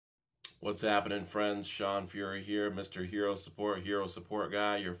What's happening, friends? Shawn here, Mr. Hero Support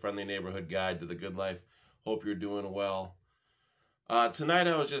Guy, your friendly neighborhood guide to the good life. Hope you're doing well. Tonight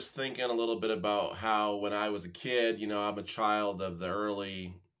I was just thinking a little bit about how when I was a kid, I'm a child of the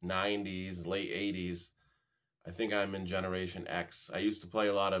early 90s, late 80s. I think I'm in Generation X. I used to play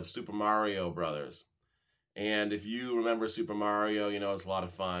a lot of Super Mario Brothers. And if you remember Super Mario, it's a lot of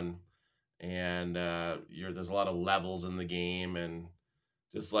fun. And there's a lot of levels in the game, and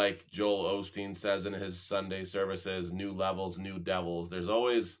just like Joel Osteen says in his Sunday services, new levels, new devils. There's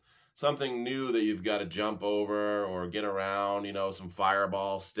always something new that you've got to jump over or get around, some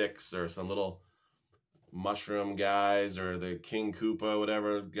fireball sticks or some little mushroom guys or the King Koopa,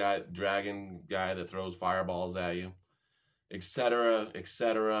 whatever guy, dragon guy that throws fireballs at you,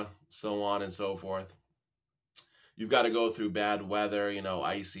 etc., so on and so forth. You've got to go through bad weather,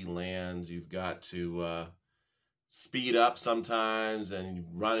 icy lands. You've got to speed up sometimes and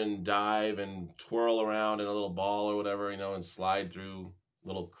run and dive and twirl around in a little ball or whatever, and slide through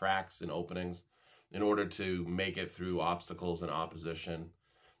little cracks and openings in order to make it through obstacles and opposition.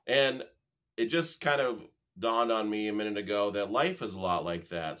 And it just kind of dawned on me a minute ago that life is a lot like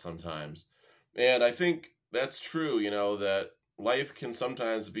that sometimes. And I think that's true, that life can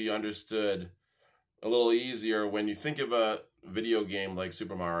sometimes be understood a little easier when you think of a video game like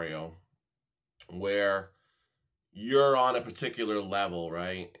Super Mario, where you're on a particular level,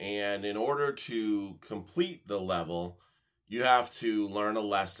 right? And in order to complete the level, you have to learn a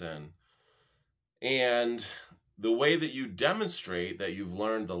lesson. And the way that you demonstrate that you've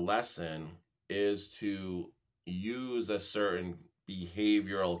learned the lesson is to use a certain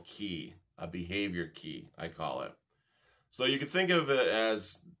behavioral key, a behavior key, I call it. So you could think of it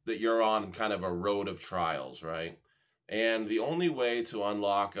as that you're on kind of a road of trials, right? And the only way to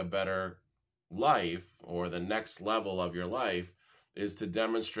unlock a better life or the next level of your life is to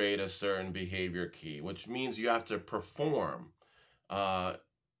demonstrate a certain behavior key, which means you have to perform a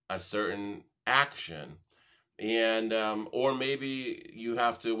certain action, and or maybe you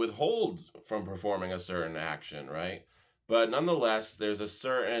have to withhold from performing a certain action, right? But nonetheless, there's a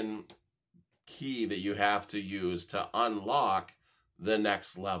certain key that you have to use to unlock the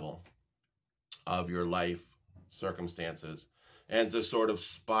next level of your life circumstances and to sort of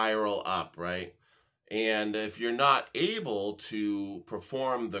spiral up, right? And if you're not able to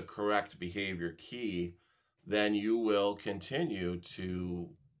perform the correct behavior key, then you will continue to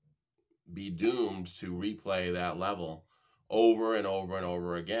be doomed to replay that level over and over and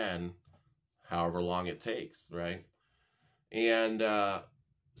over again, however long it takes, right? And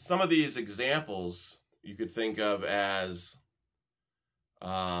some of these examples you could think of as,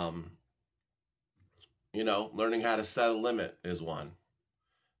 learning how to set a limit is one.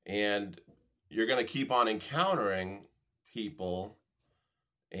 And you're going to keep on encountering people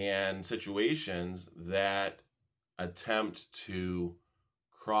and situations that attempt to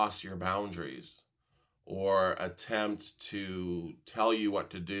cross your boundaries or attempt to tell you what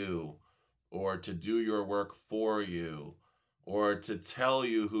to do or to do your work for you or to tell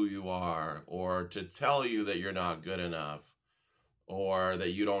you who you are or to tell you that you're not good enough or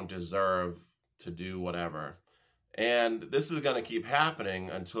that you don't deserve to do whatever. And this is going to keep happening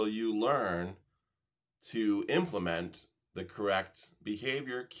until you learn to implement the correct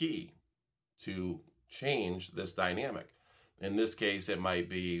behavior key to change this dynamic. In this case, it might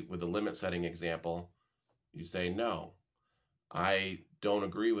be with the limit setting example. You say, no, I don't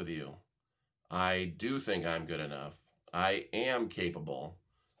agree with you. I do think I'm good enough. I am capable.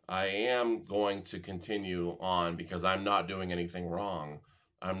 I am going to continue on because I'm not doing anything wrong.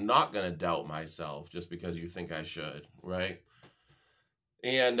 I'm not going to doubt myself just because you think I should, right?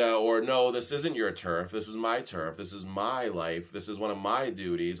 And, or no, this isn't your turf. This is my turf. This is my life. This is one of my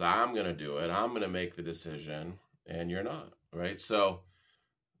duties. I'm going to do it. I'm going to make the decision, and you're not, right? So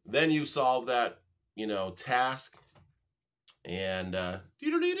then you solve that, task, and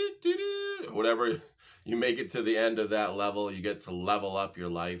whatever, you make it to the end of that level. You get to level up your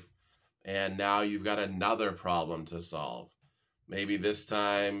life, and now you've got another problem to solve. Maybe this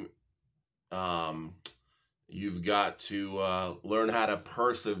time, you've got to learn how to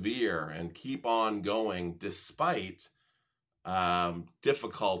persevere and keep on going despite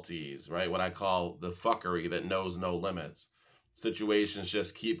difficulties, right? What I call the fuckery that knows no limits. Situations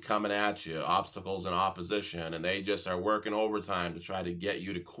just keep coming at you, obstacles and opposition, and they just are working overtime to try to get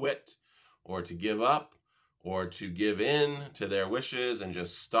you to quit or to give up or to give in to their wishes and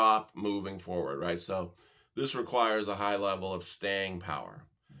just stop moving forward, right? So this requires a high level of staying power.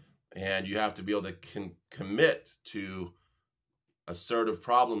 And you have to be able to commit to assertive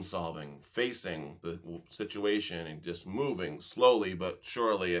problem solving, facing the situation and just moving slowly but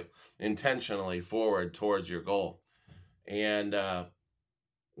surely, intentionally forward towards your goal. And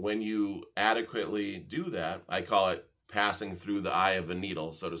when you adequately do that, I call it passing through the eye of a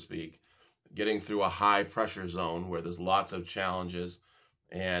needle, so to speak, getting through a high pressure zone where there's lots of challenges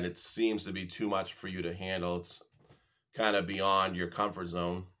and it seems to be too much for you to handle. It's kind of beyond your comfort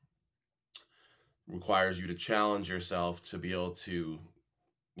zone. Requires you to challenge yourself to be able to,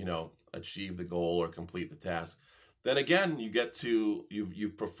 achieve the goal or complete the task. Then again,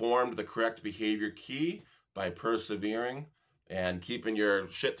 you've performed the correct behavior key by persevering and keeping your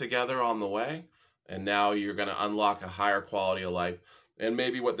shit together on the way. And now you're going to unlock a higher quality of life. And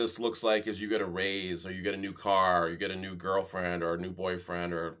maybe what this looks like is you get a raise, or you get a new car, or you get a new girlfriend, or a new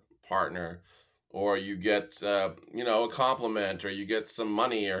boyfriend, or partner, or you get, a compliment, or you get some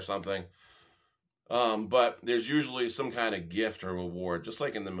money or something. But there's usually some kind of gift or reward, just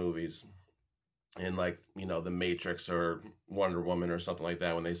like in the movies. In The Matrix or Wonder Woman or something like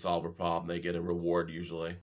that, when they solve a problem, they get a reward usually.